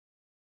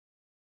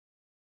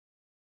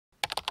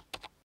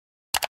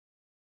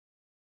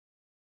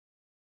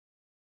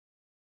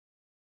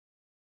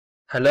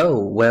Hello,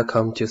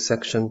 welcome to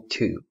Section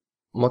 2,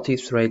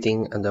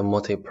 Multithreading and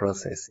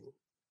Multiprocessing.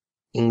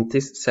 In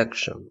this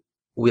section,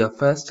 we'll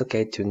first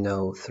get to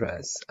know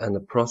threads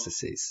and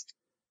processes,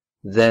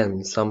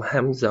 then some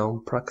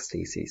hands-on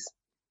practices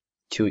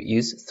to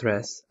use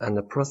threads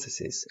and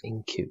processes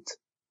in Qt.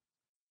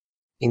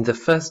 In the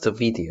first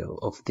video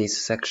of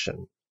this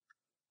section,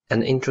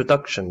 an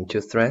introduction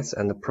to threads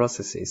and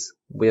processes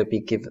will be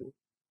given.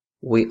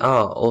 We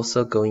are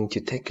also going to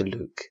take a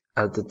look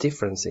at the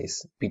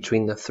differences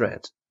between a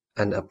thread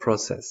and a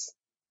process.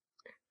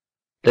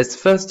 Let's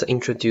first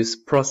introduce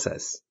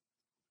process.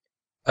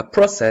 A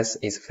process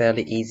is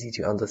fairly easy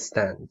to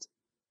understand.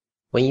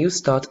 When you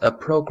start a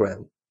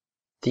program,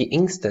 the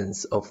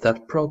instance of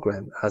that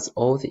program has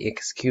all the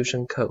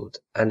execution code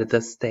and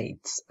the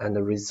states and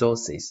the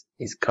resources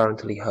it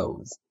currently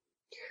holds.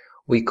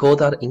 We call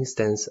that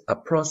instance a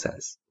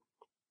process.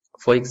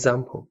 For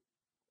example,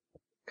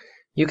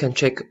 you can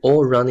check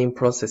all running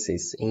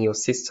processes in your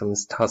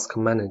system's task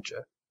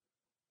manager.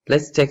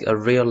 Let's take a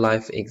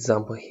real-life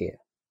example here.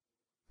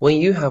 When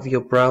you have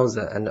your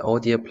browser and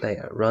audio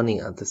player running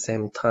at the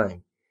same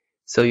time,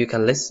 so you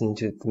can listen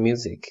to the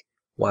music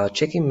while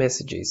checking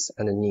messages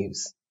and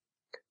news.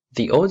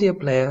 The audio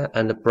player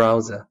and the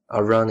browser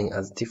are running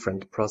as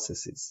different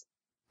processes.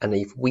 And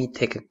if we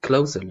take a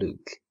closer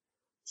look,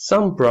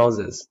 some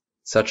browsers,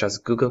 such as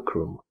Google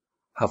Chrome,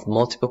 have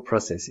multiple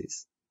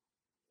processes.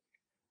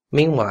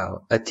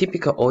 Meanwhile, a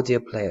typical audio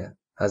player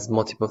has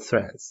multiple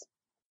threads.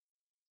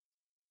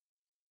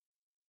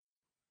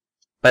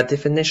 By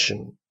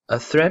definition, a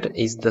thread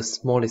is the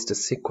smallest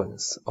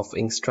sequence of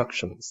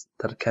instructions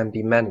that can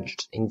be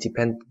managed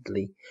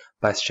independently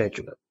by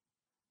scheduler.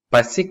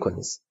 By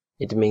sequence,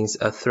 it means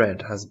a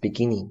thread has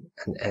beginning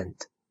and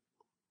end.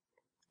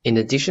 In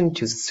addition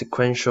to the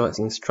sequential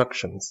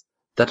instructions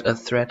that a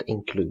thread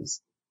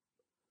includes.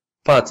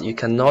 But you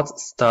cannot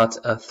start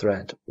a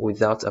thread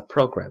without a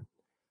program.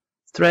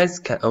 Threads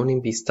can only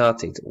be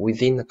started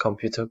within a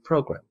computer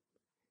program.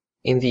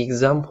 In the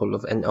example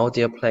of an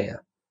audio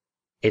player,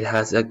 it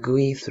has a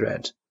GUI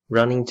thread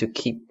running to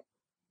keep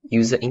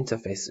user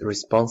interface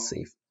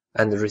responsive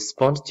and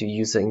respond to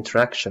user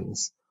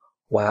interactions,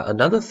 while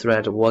another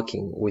thread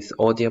working with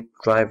audio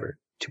driver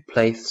to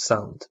play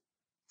sound.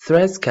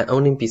 Threads can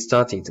only be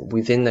started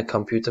within a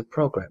computer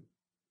program.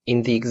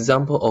 In the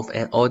example of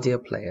an audio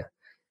player,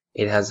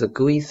 it has a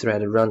GUI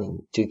thread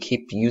running to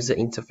keep user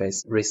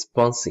interface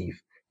responsive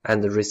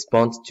and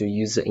respond to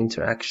user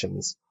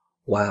interactions,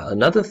 while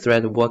another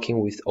thread working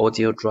with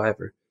audio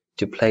driver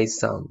to play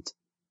sound.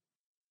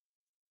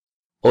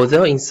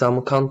 Although in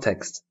some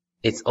contexts,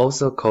 it's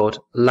also called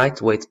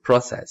lightweight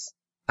process,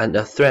 and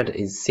a thread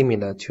is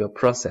similar to a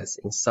process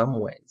in some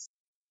ways.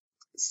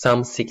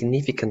 Some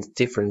significant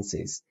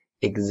differences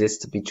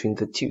exist between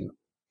the two.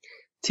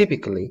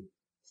 Typically,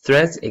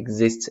 threads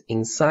exist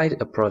inside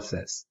a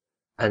process,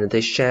 and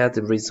they share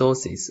the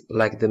resources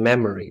like the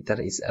memory that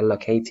is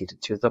allocated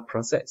to the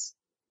process.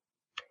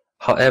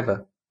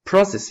 However,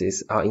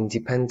 processes are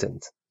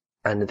independent,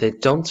 and they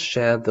don't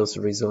share those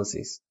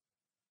resources.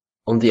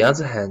 On the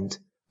other hand,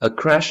 a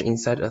crash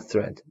inside a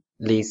thread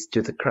leads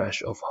to the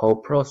crash of whole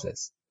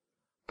process.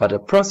 But a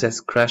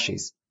process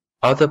crashes,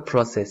 other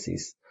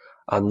processes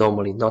are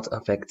normally not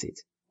affected.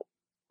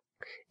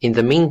 In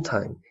the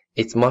meantime,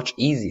 it's much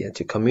easier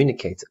to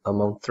communicate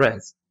among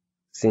threads,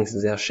 since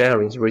they are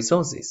sharing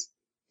resources.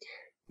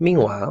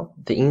 Meanwhile,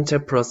 the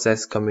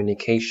inter-process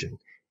communication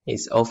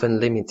is often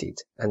limited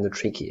and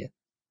trickier.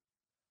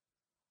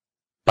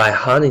 By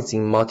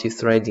harnessing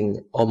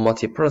multithreading or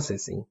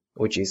multiprocessing,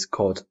 which is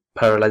called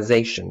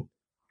parallelization,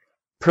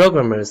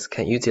 programmers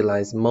can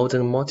utilize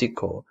modern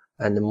multi-core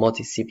and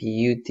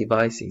multi-CPU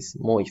devices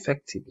more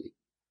effectively.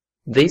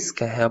 This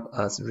can help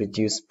us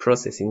reduce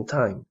processing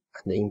time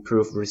and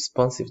improve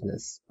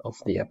responsiveness of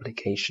the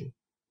application.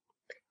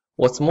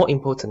 What's more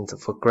important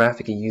for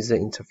graphic user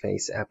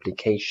interface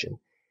application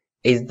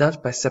is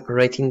that by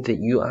separating the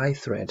UI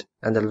thread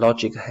and the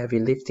logic heavy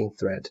lifting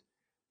thread,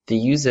 the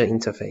user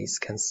interface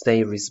can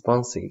stay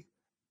responsive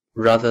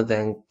rather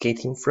than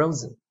getting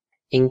frozen.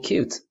 In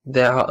Qt,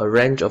 there are a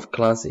range of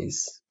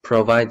classes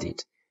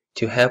provided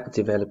to help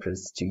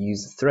developers to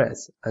use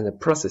threads and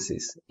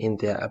processes in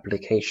their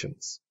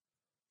applications.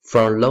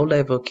 From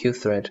low-level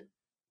QThread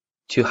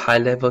to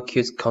high-level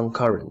Qt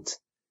concurrent,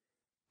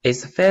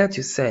 it's fair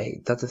to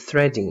say that the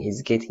threading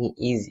is getting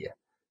easier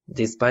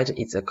despite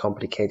it's a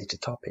complicated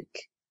topic.